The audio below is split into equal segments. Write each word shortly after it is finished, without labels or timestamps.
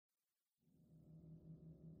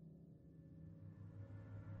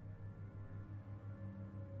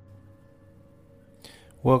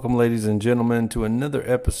Welcome, ladies and gentlemen, to another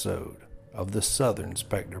episode of the Southern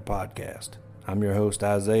Spectre Podcast. I'm your host,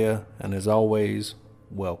 Isaiah, and as always,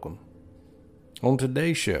 welcome. On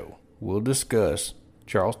today's show, we'll discuss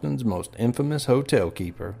Charleston's most infamous hotel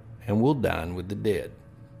keeper, and we'll dine with the dead.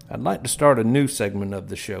 I'd like to start a new segment of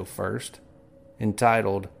the show first,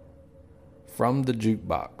 entitled From the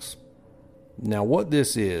Jukebox. Now, what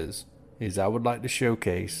this is I would like to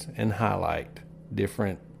showcase and highlight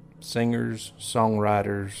different singers,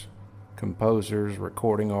 songwriters, composers,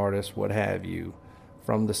 recording artists, what have you,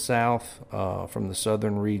 from the South, from the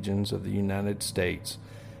southern regions of the United States,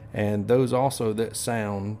 and those also that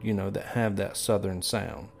sound, that have that southern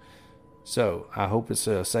sound. So I hope it's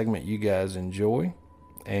a segment you guys enjoy.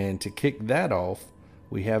 And to kick that off,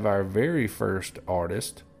 we have our very first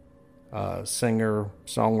artist, singer,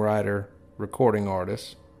 songwriter, recording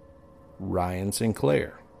artist, Ryan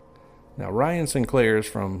Sinclair. Now, Ryan Sinclair is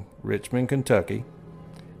from Richmond, Kentucky,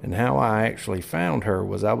 and how I actually found her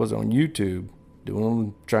was I was on YouTube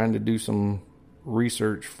trying to do some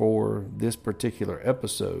research for this particular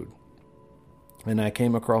episode, and I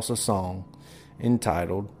came across a song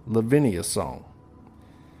entitled Lavinia's Song.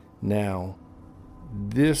 Now,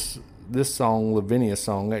 this song, Lavinia's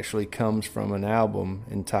Song, actually comes from an album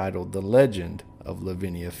entitled The Legend of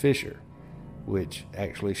Lavinia Fisher, which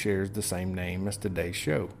actually shares the same name as today's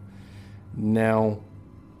show. Now,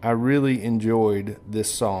 I really enjoyed this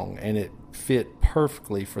song, and it fit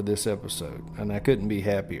perfectly for this episode, and I couldn't be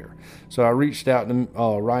happier. So I reached out to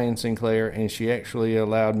Ryan Sinclair, and she actually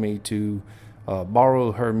allowed me to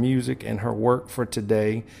borrow her music and her work for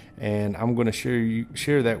today, and I'm going to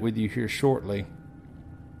share that with you here shortly.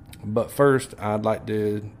 But first, I'd like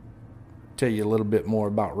to tell you a little bit more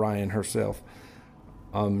about Ryan herself.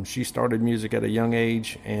 She started music at a young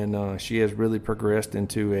age, and she has really progressed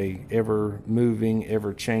into a ever-moving,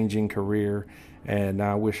 ever-changing career, and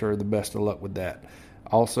I wish her the best of luck with that.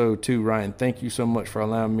 Also, too, Ryan, thank you so much for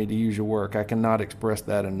allowing me to use your work. I cannot express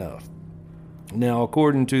that enough. Now,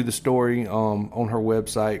 according to the story on her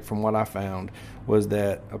website, from what I found, was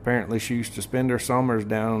that apparently she used to spend her summers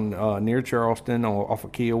down near Charleston off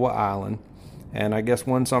of Kiowa Island, and I guess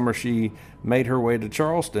one summer she made her way to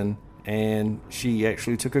Charleston, and she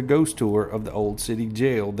actually took a ghost tour of the old city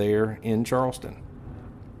jail there in Charleston.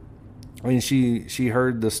 And she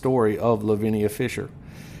heard the story of Lavinia Fisher,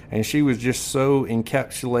 and she was just so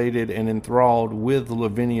encapsulated and enthralled with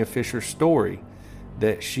Lavinia Fisher's story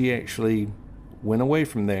that she actually went away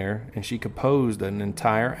from there, and she composed an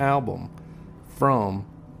entire album from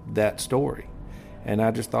that story. And I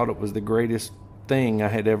just thought it was the greatest thing I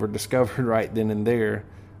had ever discovered right then and there,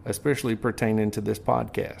 especially pertaining to this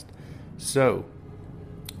podcast. So,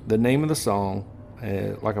 the name of the song,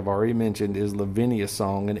 like I've already mentioned, is Lavinia's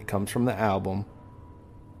Song, and it comes from the album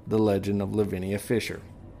The Legend of Lavinia Fisher.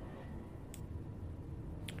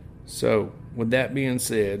 So, with that being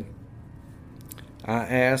said, I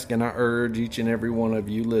ask and I urge each and every one of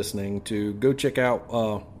you listening to go check out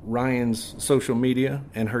Ryan's social media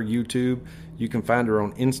and her YouTube. You can find her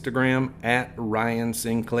on Instagram at Ryan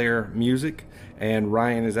Sinclair Music, and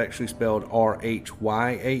Ryan is actually spelled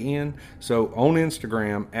R-H-Y-A-N. So on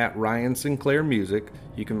Instagram at Ryan Sinclair Music.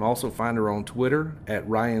 You can also find her on Twitter at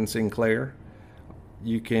Ryan Sinclair.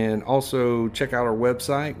 You can also check out her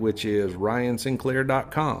website, which is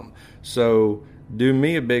ryansinclair.com. So do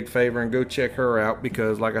me a big favor and go check her out,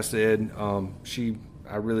 because like I said,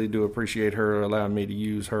 I really do appreciate her allowing me to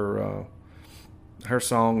use her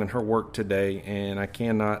song and her work today, and I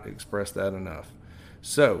cannot express that enough.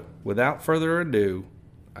 So, without further ado,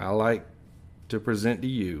 I like to present to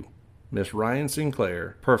you Miss Ryan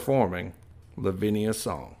Sinclair performing Lavinia's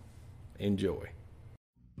Song. Enjoy.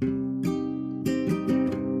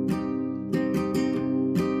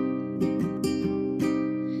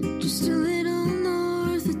 Just a little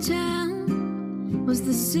north of town was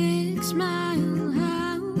the 6-mile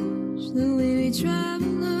house. The weary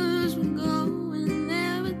travelers would go,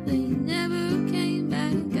 and they never came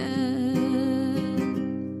back again.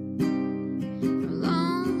 Her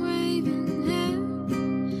long raven hair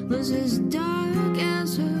was as dark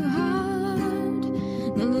as her heart.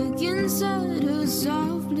 The look inside her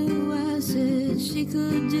soft blue eyes said she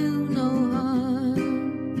could do no harm.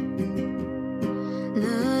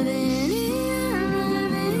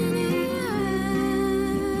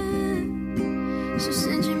 So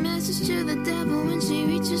send your message to the devil when she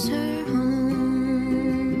reaches her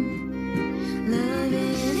home.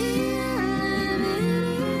 Lavinia,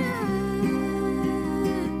 Lavinia.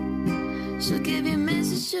 So give your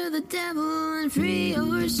message to the devil and free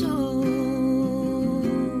your soul.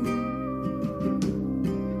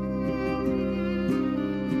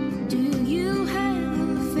 Do you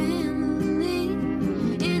have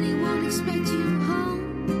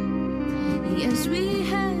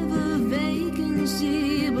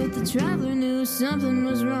traveler knew something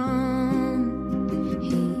was wrong.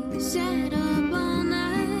 He sat up all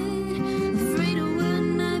night, afraid of what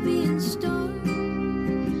might be in store.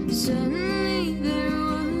 Suddenly there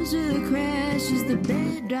was a crash as the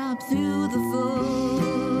bed dropped through the floor.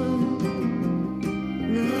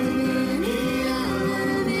 Lavinia,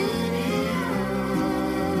 Lavinia,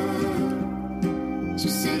 she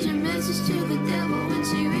sent your message to the devil when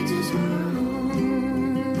she reaches her home.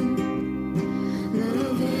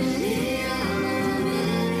 Lavinia,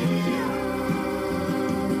 Lavinia,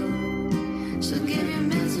 so give your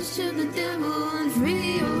message to the devil and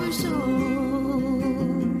free your soul.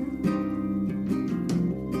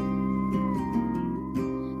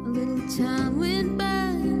 A little time went by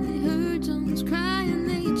and they heard tones cry and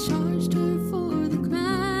they charged her for the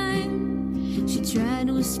crime. She tried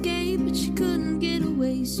to escape but she couldn't get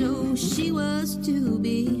away, so she was to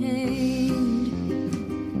be hanged.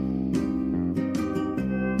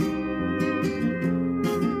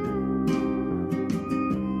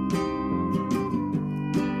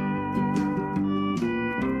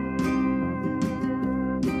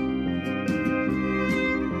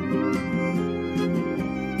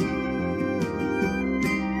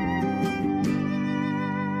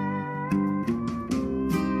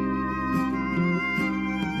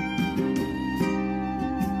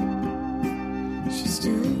 She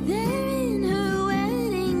stood there in her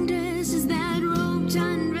wedding dress as that rope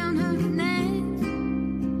tightened round her neck.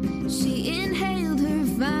 She inhaled her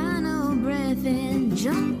final breath and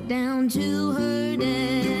jumped down to her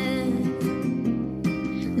death.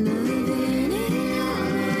 Lavinia,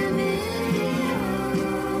 Lavinia,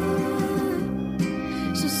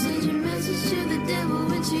 so send your message to the devil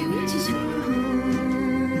when she reaches her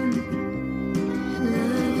home.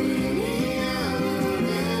 Lavinia,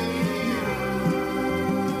 Lavinia,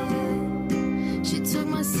 she took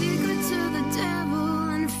my secret to the devil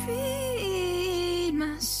and freed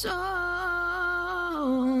my soul.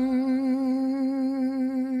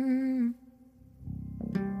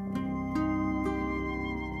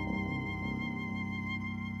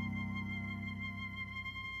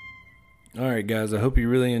 Alright guys, I hope you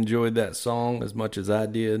really enjoyed that song as much as I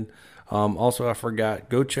did. Also, I forgot,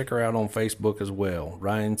 go check her out on Facebook as well,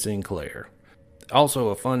 Ryan Sinclair. Also,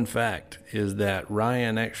 a fun fact is that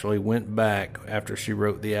Ryan actually went back after she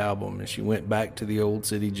wrote the album, and she went back to the Old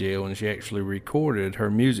City Jail and she actually recorded her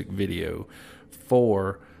music video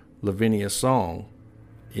for Lavinia's song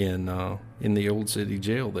in the Old City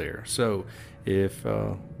Jail there. So if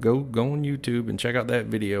go on YouTube and check out that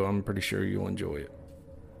video, I'm pretty sure you'll enjoy it.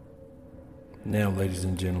 Now, ladies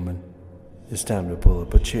and gentlemen, it's time to pull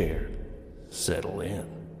up a chair, settle in,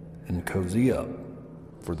 and cozy up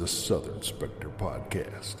for the Southern Spectre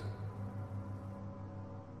Podcast.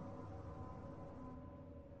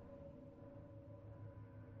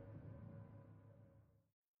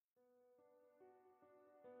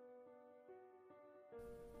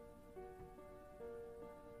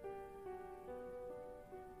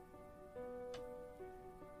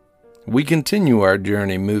 We continue our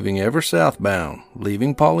journey moving ever southbound,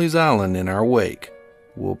 leaving Pawleys Island in our wake.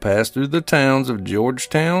 We'll pass through the towns of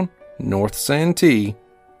Georgetown, North Santee,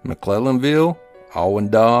 McClellanville,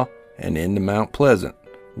 Awendaw, and into Mount Pleasant,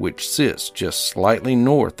 which sits just slightly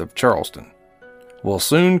north of Charleston. We'll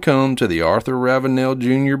soon come to the Arthur Ravenel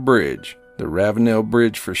Jr. Bridge, the Ravenel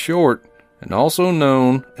Bridge for short, and also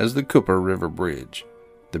known as the Cooper River Bridge.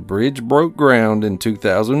 The bridge broke ground in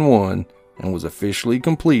 2001 and was officially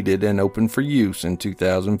completed and opened for use in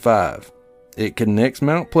 2005. It connects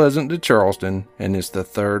Mount Pleasant to Charleston and is the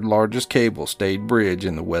third largest cable-stayed bridge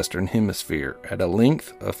in the Western Hemisphere at a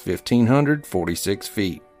length of 1,546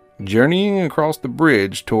 feet. Journeying across the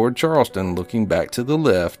bridge toward Charleston looking back to the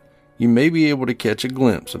left, you may be able to catch a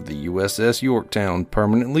glimpse of the USS Yorktown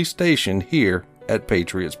permanently stationed here at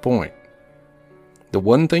Patriots Point. The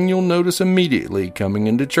one thing you'll notice immediately coming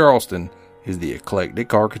into Charleston is the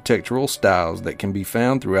eclectic architectural styles that can be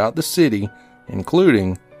found throughout the city,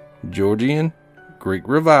 including Georgian, Greek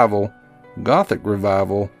Revival, Gothic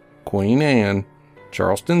Revival, Queen Anne,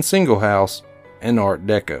 Charleston Single House, and Art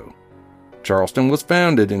Deco. Charleston was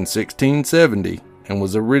founded in 1670 and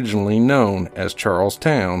was originally known as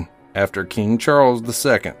Charlestown after King Charles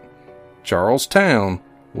II. Charlestown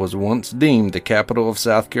was once deemed the capital of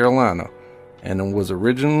South Carolina and was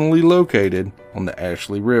originally located on the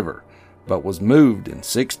Ashley River, but was moved in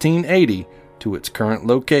 1680 to its current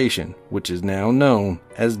location, which is now known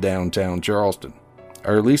as downtown Charleston.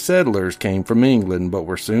 Early settlers came from England but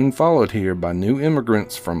were soon followed here by new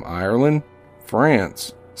immigrants from Ireland,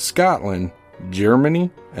 France, Scotland,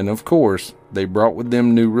 Germany, and of course, they brought with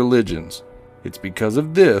them new religions. It's because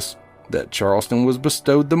of this that Charleston was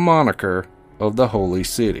bestowed the moniker of the Holy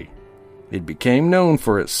City. It became known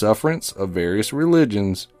for its sufferance of various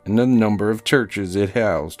religions and the number of churches it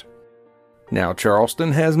housed. Now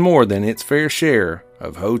Charleston has more than its fair share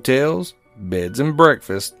of hotels, beds and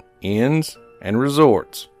breakfast, inns, and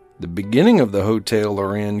resorts. The beginning of the hotel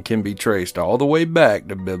or inn can be traced all the way back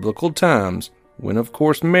to biblical times, when of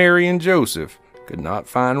course Mary and Joseph could not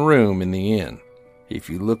find room in the inn. If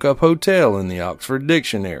you look up hotel in the Oxford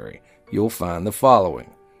Dictionary, you'll find the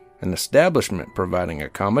following: an establishment providing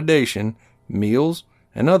accommodation, meals,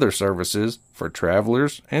 and other services for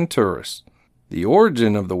travelers and tourists. The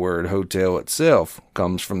origin of the word hotel itself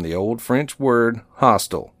comes from the old French word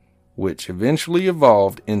hostel, which eventually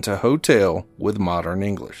evolved into hotel with modern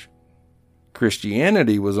English.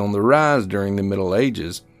 Christianity was on the rise during the Middle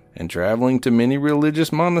Ages, and traveling to many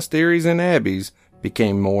religious monasteries and abbeys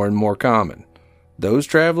became more and more common. Those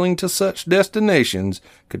traveling to such destinations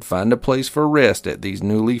could find a place for rest at these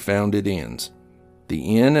newly founded inns.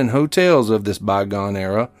 The inn and hotels of this bygone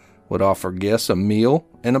era would offer guests a meal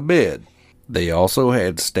and a bed. They also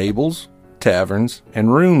had stables, taverns,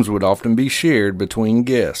 and rooms would often be shared between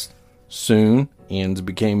guests. Soon, inns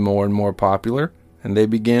became more and more popular, and they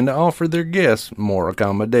began to offer their guests more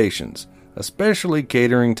accommodations, especially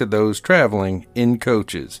catering to those traveling in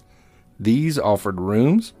coaches. These offered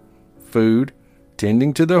rooms, food,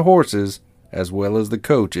 tending to their horses, as well as the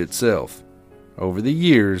coach itself. Over the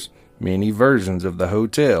years, many versions of the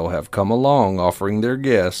hotel have come along offering their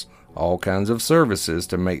guests all kinds of services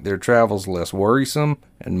to make their travels less worrisome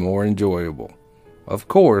and more enjoyable. Of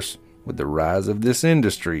course, with the rise of this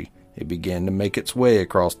industry, it began to make its way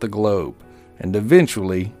across the globe, and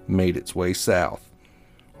eventually made its way south.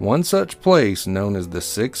 One such place, known as the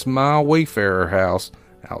 6 Mile Wayfarer House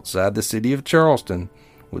outside the city of Charleston,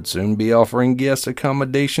 would soon be offering guests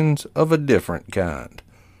accommodations of a different kind.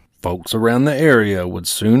 Folks around the area would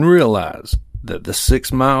soon realize that the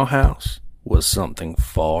 6 Mile House was something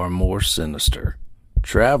far more sinister.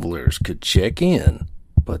 Travelers could check in,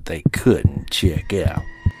 but they couldn't check out.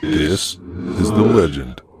 This is the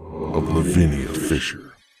legend of Lavinia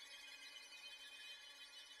Fisher.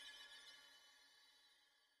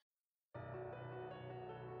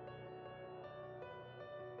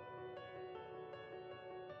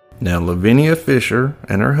 Now, Lavinia Fisher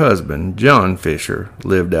and her husband, John Fisher,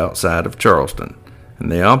 lived outside of Charleston,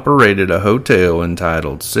 and they operated a hotel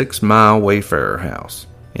entitled 6 Mile Wayfarer House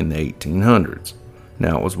in the 1800s.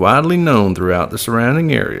 Now, it was widely known throughout the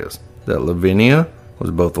surrounding areas that Lavinia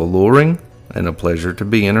was both alluring and a pleasure to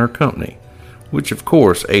be in her company, which of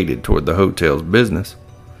course aided toward the hotel's business.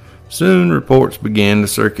 Soon, reports began to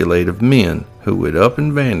circulate of men who would up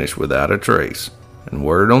and vanish without a trace, and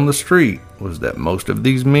word on the street was that most of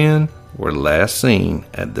these men were last seen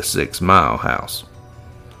at the 6 Mile House.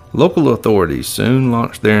 Local authorities soon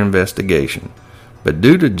launched their investigation, but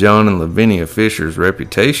due to John and Lavinia Fisher's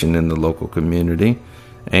reputation in the local community,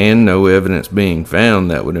 and no evidence being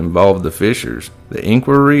found that would involve the Fishers, the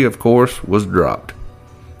inquiry, of course, was dropped.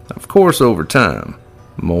 Of course, over time,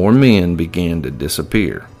 more men began to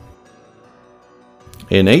disappear.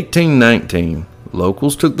 In 1819,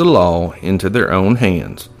 locals took the law into their own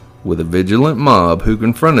hands, with a vigilant mob who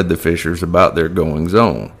confronted the Fishers about their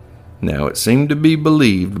goings-on. Now, it seemed to be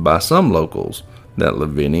believed by some locals that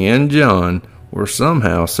Lavinia and John were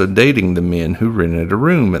somehow sedating the men who rented a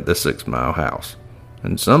room at the 6 Mile House,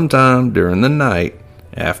 and sometime during the night,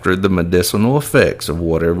 after the medicinal effects of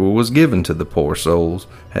whatever was given to the poor souls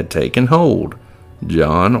had taken hold,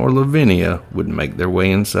 John or Lavinia would make their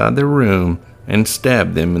way inside their room and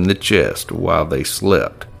stab them in the chest while they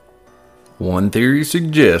slept. One theory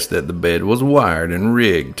suggests that the bed was wired and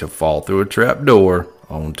rigged to fall through a trapdoor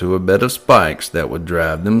onto a bed of spikes that would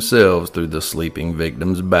drive themselves through the sleeping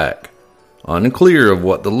victim's back. Unclear of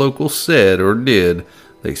what the locals said or did,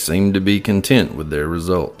 they seemed to be content with their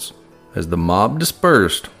results. As the mob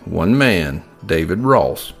dispersed, one man, David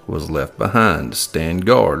Ross, was left behind to stand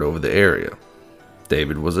guard over the area.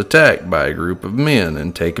 David was attacked by a group of men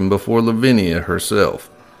and taken before Lavinia herself.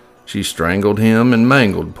 She strangled him and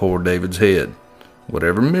mangled poor David's head.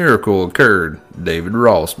 Whatever miracle occurred, David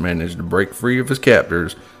Ross managed to break free of his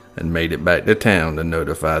captors and made it back to town to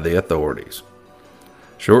notify the authorities.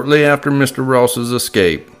 Shortly after Mr. Ross's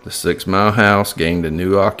escape, the 6 Mile House gained a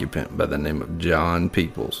new occupant by the name of John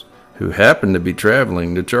Peoples, who happened to be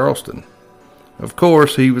traveling to Charleston. Of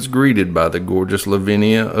course, he was greeted by the gorgeous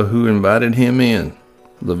Lavinia, who invited him in.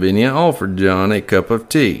 Lavinia offered John a cup of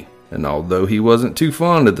tea, and although he wasn't too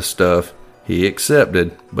fond of the stuff, he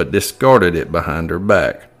accepted, but discarded it behind her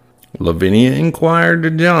back. Lavinia inquired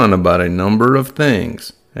to John about a number of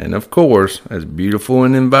things, And of course, as beautiful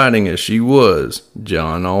and inviting as she was,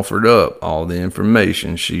 John offered up all the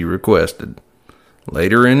information she requested.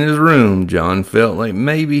 Later in his room, John felt like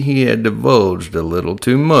maybe he had divulged a little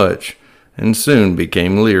too much and soon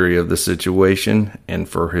became leery of the situation and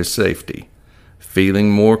for his safety. Feeling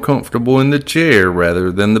more comfortable in the chair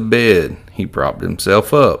rather than the bed, he propped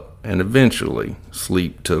himself up and eventually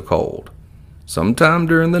sleep took hold. Sometime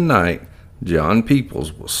during the night, John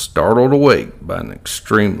Peoples was startled awake by an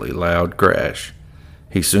extremely loud crash.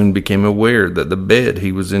 He soon became aware that the bed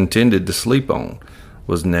he was intended to sleep on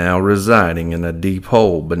was now residing in a deep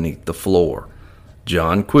hole beneath the floor.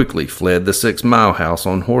 John quickly fled the 6 Mile house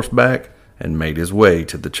on horseback and made his way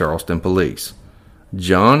to the Charleston police.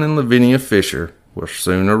 John and Lavinia Fisher were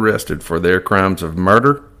soon arrested for their crimes of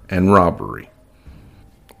murder and robbery.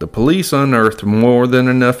 The police unearthed more than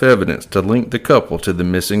enough evidence to link the couple to the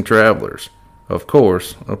missing travelers. Of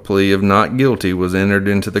course, a plea of not guilty was entered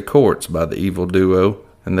into the courts by the evil duo,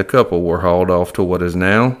 and the couple were hauled off to what is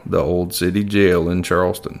now the Old City Jail in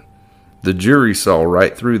Charleston. The jury saw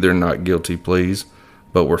right through their not guilty pleas,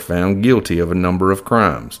 but were found guilty of a number of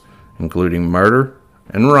crimes, including murder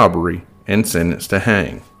and robbery, and sentenced to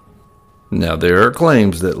hang. Now, there are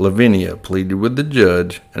claims that Lavinia pleaded with the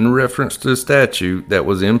judge and referenced a statute that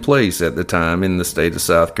was in place at the time in the state of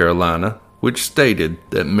South Carolina, which stated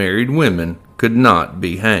that married women could not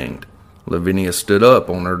be hanged. Lavinia stood up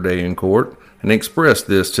on her day in court and expressed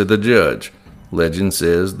this to the judge. Legend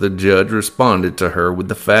says the judge responded to her with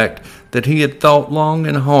the fact that he had thought long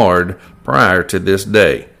and hard prior to this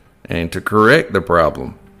day, and to correct the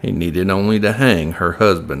problem, he needed only to hang her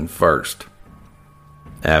husband first.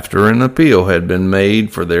 After an appeal had been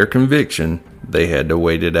made for their conviction, they had to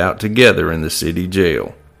wait it out together in the city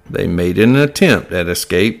jail. They made an attempt at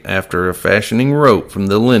escape after fashioning rope from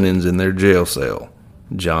the linens in their jail cell.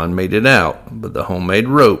 John made it out, but the homemade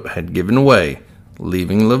rope had given way,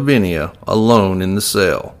 leaving Lavinia alone in the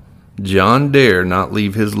cell. John dared not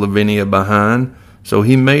leave his Lavinia behind, so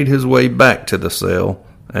he made his way back to the cell,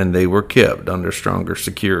 and they were kept under stronger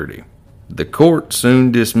security. The court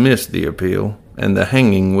soon dismissed the appeal, and the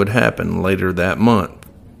hanging would happen later that month.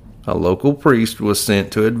 A local priest was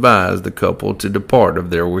sent to advise the couple to depart of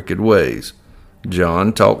their wicked ways.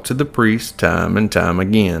 John talked to the priest time and time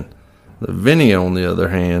again. Lavinia, on the other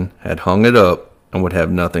hand, had hung it up and would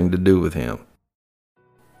have nothing to do with him.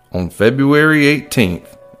 On February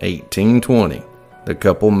 18th, 1820, the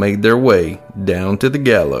couple made their way down to the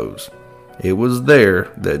gallows. It was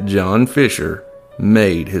there that John Fisher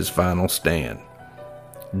made his final stand.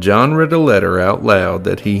 John read a letter out loud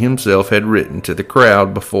that he himself had written to the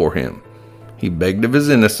crowd before him. He begged of his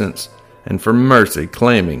innocence and for mercy,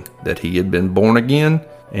 claiming that he had been born again,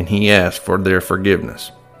 and he asked for their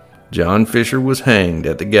forgiveness. John Fisher was hanged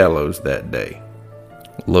at the gallows that day.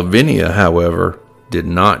 Lavinia, however, did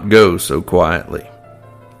not go so quietly.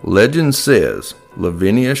 Legend says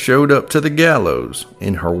Lavinia showed up to the gallows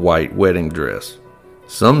in her white wedding dress.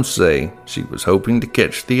 Some say she was hoping to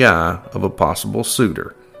catch the eye of a possible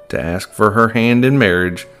suitor to ask for her hand in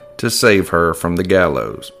marriage to save her from the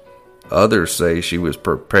gallows. Others say she was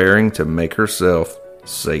preparing to make herself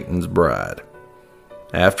Satan's bride.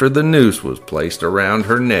 After the noose was placed around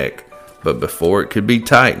her neck, but before it could be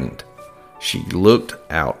tightened, she looked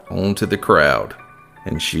out onto the crowd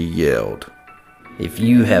and she yelled, "If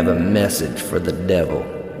you have a message for the devil,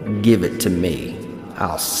 give it to me.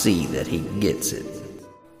 I'll see that he gets it."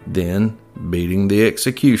 Then, beating the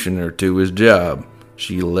executioner to his job,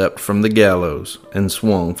 she leapt from the gallows and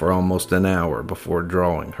swung for almost an hour before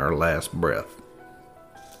drawing her last breath.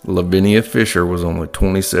 Lavinia Fisher was only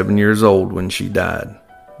 27 years old when she died.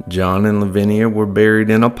 John and Lavinia were buried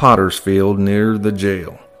in a potter's field near the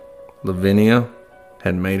jail. Lavinia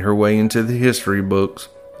had made her way into the history books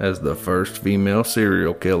as the first female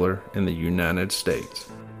serial killer in the United States.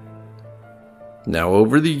 Now,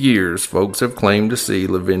 over the years, folks have claimed to see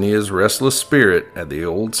Lavinia's restless spirit at the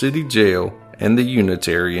Old City Jail and the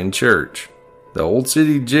Unitarian Church. The Old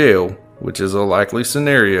City Jail, which is a likely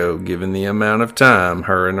scenario given the amount of time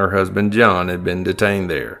her and her husband John had been detained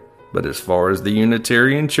there. But as far as the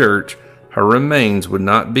Unitarian Church, her remains would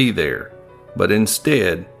not be there, but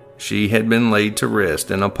instead, she had been laid to rest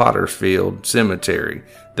in a Pottersfield cemetery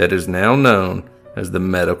that is now known as the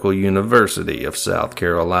Medical University of South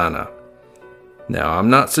Carolina. Now, I'm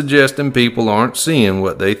not suggesting people aren't seeing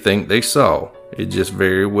what they think they saw. It just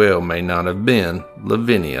very well may not have been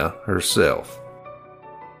Lavinia herself.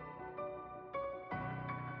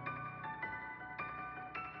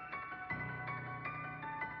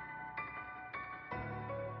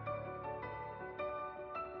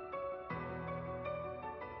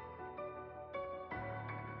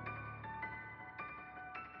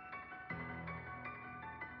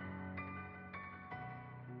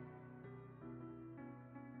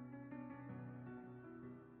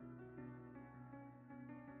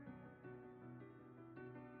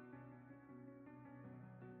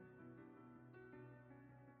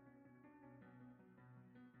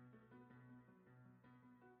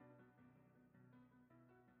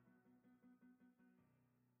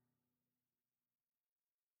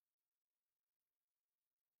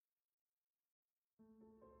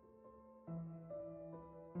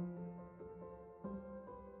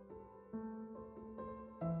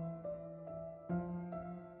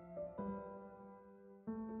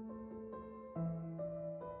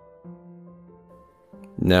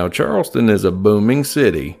 Now, Charleston is a booming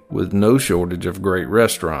city with no shortage of great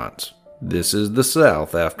restaurants. This is the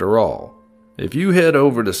South after all. If you head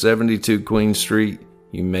over to 72 Queen Street,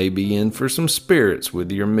 you may be in for some spirits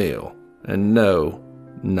with your meal. And no,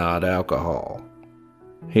 not alcohol.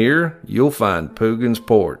 Here, you'll find Poogan's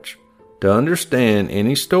Porch. To understand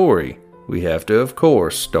any story, we have to, of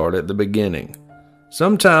course, start at the beginning.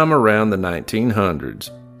 Sometime around the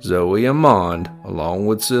 1900s, Zoe Amond, along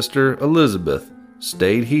with sister Elizabeth,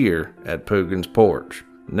 stayed here at Poogan's Porch.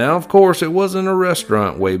 Now, of course, it wasn't a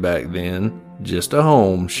restaurant way back then, just a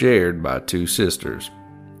home shared by two sisters.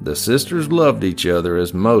 The sisters loved each other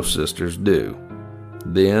as most sisters do.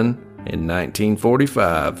 Then, in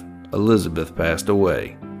 1945, Elizabeth passed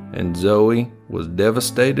away, and Zoe was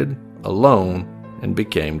devastated, alone, and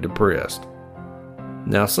became depressed.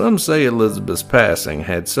 Now, some say Elizabeth's passing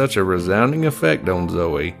had such a resounding effect on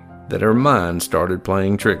Zoe that her mind started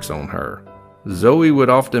playing tricks on her. Zoe would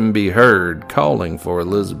often be heard calling for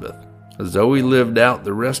Elizabeth. Zoe lived out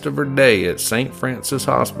the rest of her day at St. Francis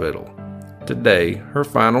Hospital. Today, her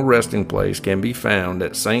final resting place can be found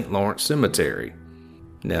at St. Lawrence Cemetery.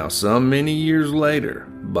 Now, some many years later,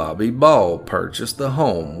 Bobby Ball purchased the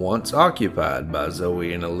home once occupied by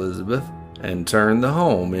Zoe and Elizabeth and turned the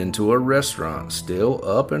home into a restaurant still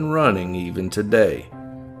up and running even today.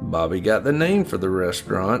 Bobby got the name for the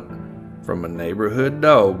restaurant from a neighborhood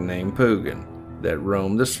dog named Poogan that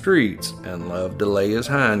roamed the streets and loved to lay his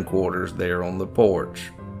hindquarters there on the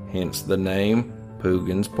porch, hence the name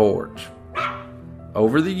Poogan's Porch.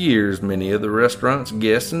 Over the years, many of the restaurant's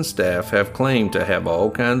guests and staff have claimed to have all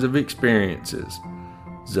kinds of experiences.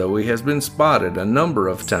 Zoe has been spotted a number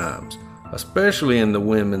of times, especially in the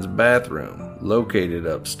women's bathroom, located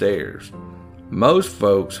upstairs. Most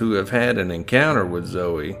folks who have had an encounter with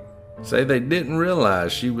Zoe say they didn't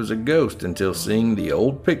realize she was a ghost until seeing the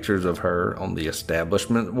old pictures of her on the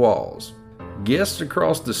establishment walls. Guests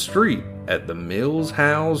across the street at the Mills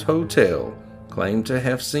House Hotel claim to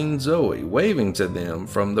have seen Zoe waving to them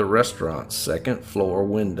from the restaurant's second-floor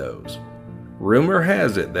windows. Rumor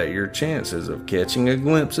has it that your chances of catching a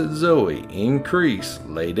glimpse at Zoe increase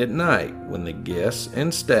late at night when the guests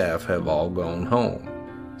and staff have all gone home.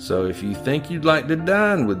 So if you think you'd like to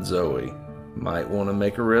dine with Zoe, might want to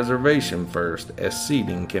make a reservation first, as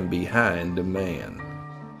seating can be high in demand.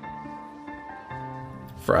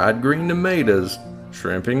 Fried green tomatoes,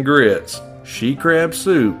 shrimp and grits, she crab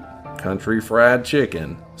soup, country fried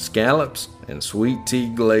chicken, scallops, and sweet tea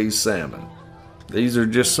glazed salmon. These are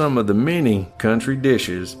just some of the many country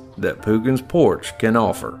dishes that Poogan's Porch can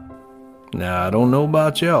offer. Now, I don't know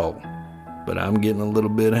about y'all, but I'm getting a little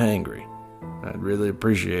bit hangry. I'd really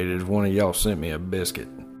appreciate it if one of y'all sent me a biscuit.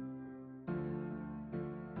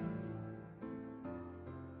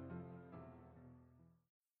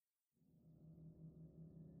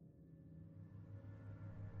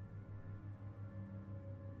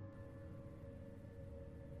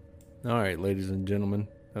 Alright, ladies and gentlemen,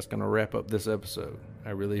 that's going to wrap up this episode. I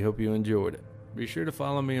really hope you enjoyed it. Be sure to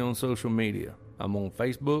follow me on social media. I'm on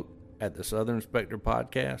Facebook at the Southern Spectre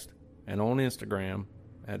Podcast and on Instagram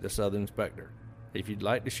at the Southern Spectre. If you'd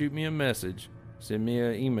like to shoot me a message, send me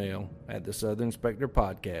an email at the Southern Spectre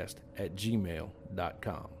Podcast at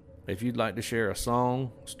gmail.com. If you'd like to share a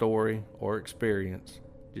song, story, or experience,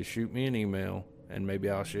 just shoot me an email and maybe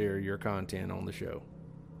I'll share your content on the show.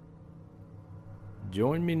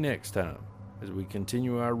 Join me next time as we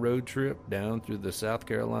continue our road trip down through the South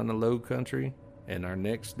Carolina Low Country, and our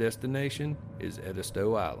next destination is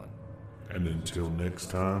Edisto Island. And until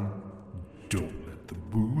next time, don't let the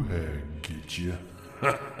boo hag get you.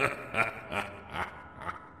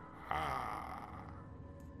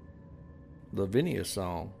 Lavinia's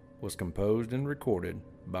song was composed and recorded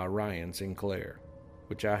by Ryan Sinclair,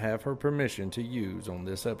 which I have her permission to use on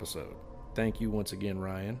this episode. Thank you once again,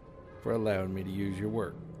 Ryan, for allowing me to use your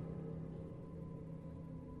work.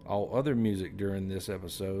 All other music during this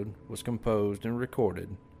episode was composed and recorded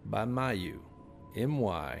by Mayu,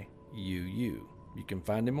 M-Y-U-U. You can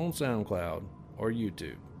find him on SoundCloud or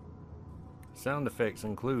YouTube. Sound effects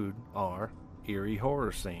are Eerie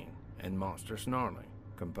Horror Scene and Monster Snarling,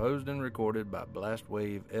 composed and recorded by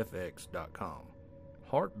BlastWaveFX.com.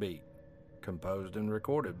 Heartbeat, composed and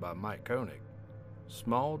recorded by Mike Koenig.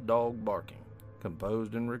 Small Dog Barking,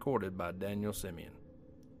 composed and recorded by Daniel Simeon.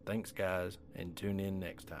 Thanks, guys, and tune in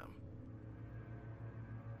next time.